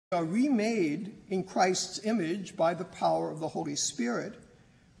are remade in Christ's image by the power of the Holy Spirit,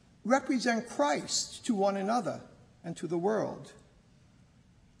 represent Christ to one another and to the world.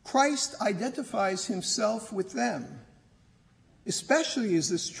 Christ identifies himself with them. Especially is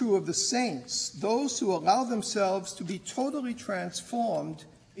this true of the saints, those who allow themselves to be totally transformed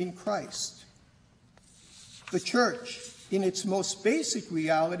in Christ. The church, in its most basic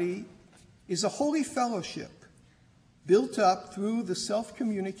reality, is a holy fellowship built up through the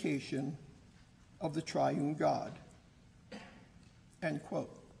self-communication of the triune God. End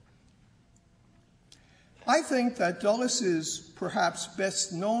quote. I think that Dulles' perhaps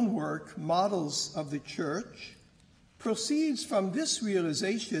best-known work, Models of the Church, proceeds from this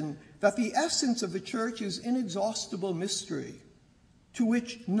realization that the essence of the church is inexhaustible mystery, to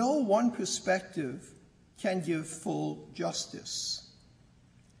which no one perspective can give full justice.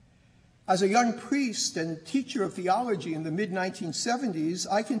 As a young priest and teacher of theology in the mid-1970s,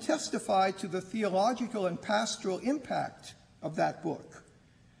 I can testify to the theological and pastoral impact of that book,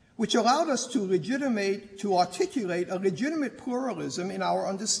 which allowed us to articulate a legitimate pluralism in our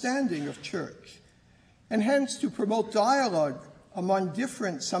understanding of church, and hence to promote dialogue among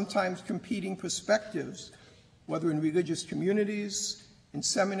different, sometimes competing perspectives, whether in religious communities, in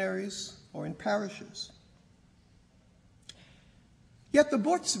seminaries, or in parishes. Yet the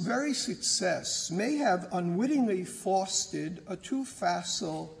book's very success may have unwittingly fostered a too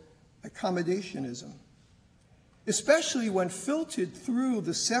facile accommodationism, especially when filtered through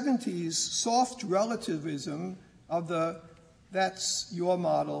the 70s soft relativism of the "that's your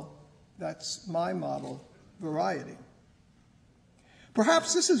model, that's my model" variety.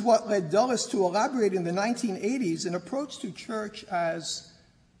 Perhaps this is what led Dulles to elaborate in the 1980s an approach to church as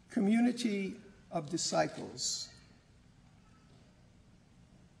community of disciples,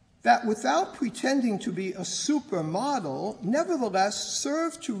 that without pretending to be a supermodel, nevertheless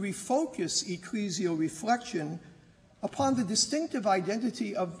served to refocus ecclesial reflection upon the distinctive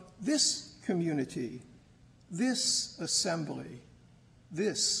identity of this community, this assembly,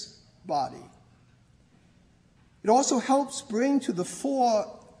 this body. It also helps bring to the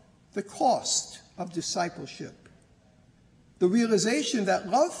fore the cost of discipleship, the realization that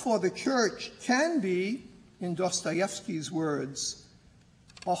love for the church can be, in Dostoevsky's words,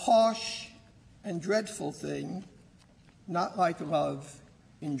 a harsh and dreadful thing, not like love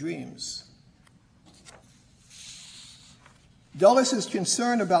in dreams. Dulles'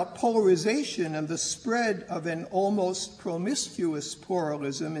 concern about polarization and the spread of an almost promiscuous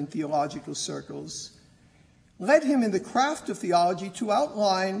pluralism in theological circles led him in the craft of theology to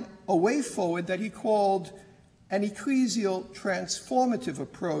outline a way forward that he called an ecclesial transformative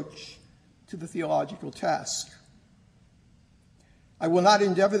approach to the theological task. I will not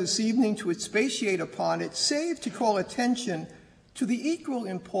endeavor this evening to expatiate upon it, save to call attention to the equal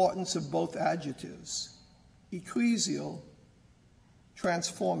importance of both adjectives, ecclesial,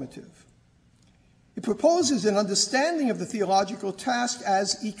 transformative. It proposes an understanding of the theological task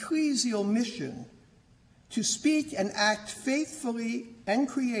as ecclesial mission, to speak and act faithfully and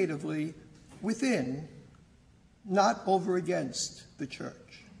creatively within, not over against, the church.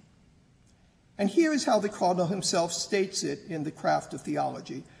 And here is how the Cardinal himself states it in The Craft of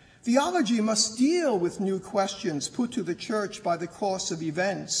Theology. Theology must deal with new questions put to the church by the course of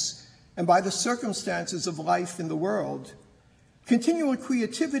events and by the circumstances of life in the world. Continual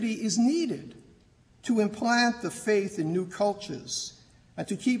creativity is needed to implant the faith in new cultures and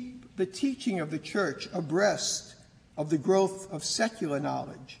to keep the teaching of the church abreast of the growth of secular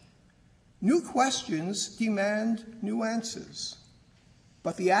knowledge. New questions demand new answers.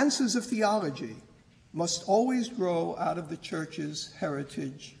 But the answers of theology must always grow out of the church's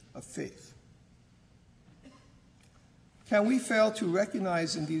heritage of faith. Can we fail to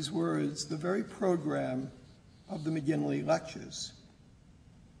recognize in these words the very program of the McGinley lectures?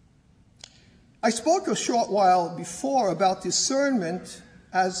 I spoke a short while before about discernment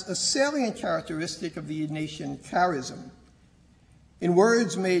as a salient characteristic of the Ignatian charism. In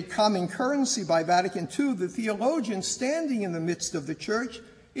words made common currency by Vatican II, the theologian standing in the midst of the church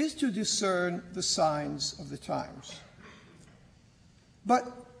is to discern the signs of the times. But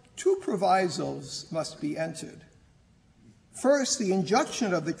two provisos must be entered. First, the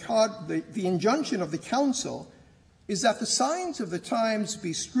injunction of the council is that the signs of the times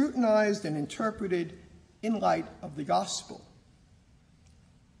be scrutinized and interpreted in light of the gospel.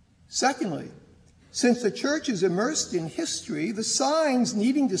 Secondly, since the church is immersed in history, the signs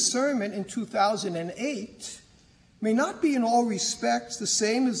needing discernment in 2008 may not be in all respects the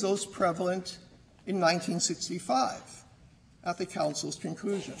same as those prevalent in 1965 at the Council's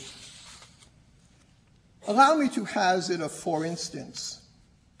conclusion. Allow me to hazard a for instance.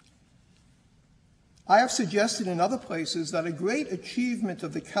 I have suggested in other places that a great achievement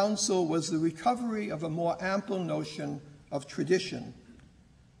of the Council was the recovery of a more ample notion of tradition,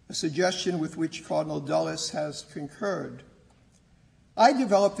 a suggestion with which Cardinal Dulles has concurred. I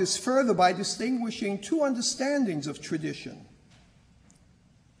developed this further by distinguishing two understandings of tradition.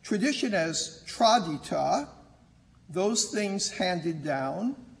 Tradition as tradita, those things handed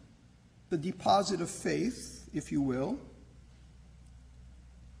down, the deposit of faith, if you will,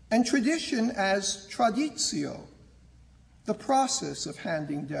 and tradition as traditio, the process of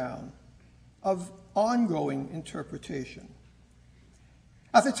handing down, of ongoing interpretation.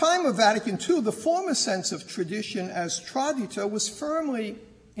 At the time of Vatican II, the former sense of tradition as tradita was firmly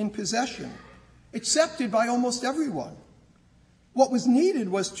in possession, accepted by almost everyone. What was needed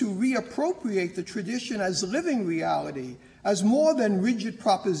was to reappropriate the tradition as living reality, as more than rigid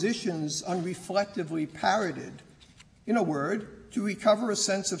propositions unreflectively parroted. In a word, to recover a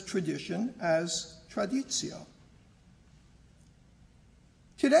sense of tradition as traditio.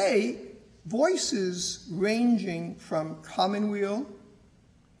 Today, voices ranging from Commonweal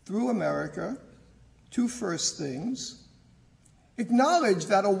through America to First Things acknowledge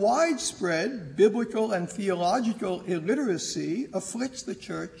that a widespread biblical and theological illiteracy afflicts the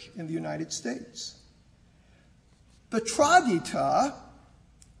Church in the United States. The tradita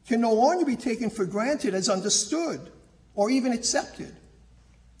can no longer be taken for granted as understood or even accepted.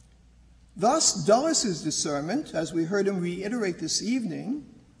 Thus, Dulles' discernment, as we heard him reiterate this evening,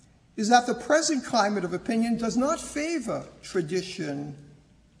 is that the present climate of opinion does not favor tradition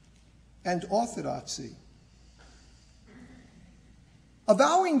and orthodoxy.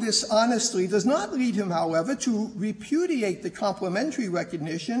 Avowing this honestly does not lead him, however, to repudiate the complementary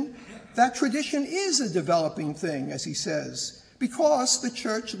recognition that tradition is a developing thing, as he says, because the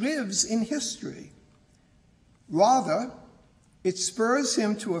Church lives in history. Rather, it spurs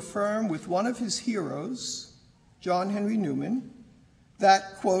him to affirm with one of his heroes, John Henry Newman,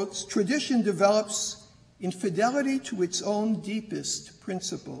 that, quotes, tradition develops in fidelity to its own deepest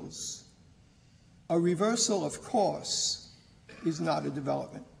principles. A reversal of course is not a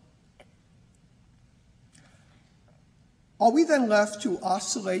development. Are we then left to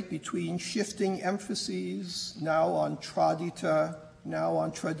oscillate between shifting emphases, now on tradita, now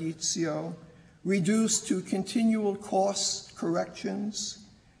on traditio, reduced to continual course corrections?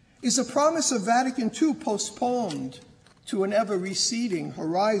 Is the promise of Vatican II postponed to an ever-receding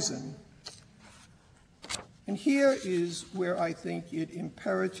horizon? And here is where I think it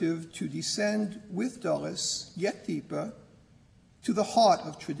imperative to descend with Dulles, yet deeper, to the heart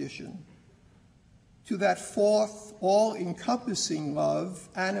of tradition, to that fourth, all-encompassing love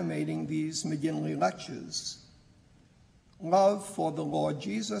animating these McGinley lectures, love for the Lord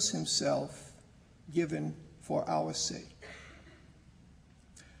Jesus himself, given for our sake.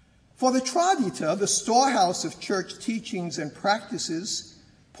 For the tradita, the storehouse of church teachings and practices,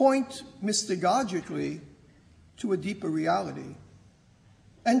 point mystagogically to a deeper reality.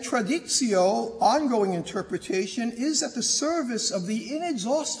 And traditio, ongoing interpretation, is at the service of the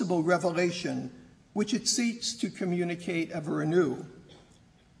inexhaustible revelation which it seeks to communicate ever anew.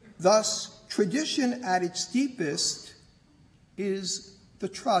 Thus, tradition at its deepest is the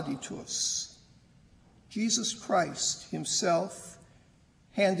traditus, Jesus Christ himself,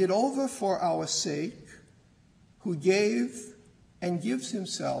 handed over for our sake, who gave and gives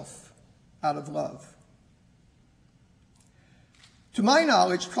himself out of love. To my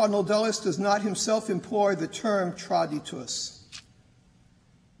knowledge, Cardinal Dulles does not himself employ the term traditus,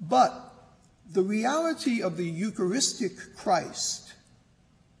 but the reality of the Eucharistic Christ,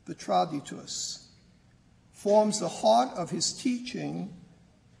 the traditus, forms the heart of his teaching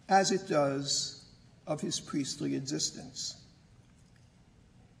as it does of his priestly existence.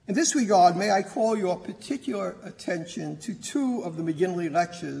 In this regard, may I call your particular attention to two of the McGinley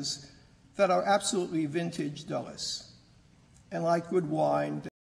lectures that are absolutely vintage Dulles, and like good wine,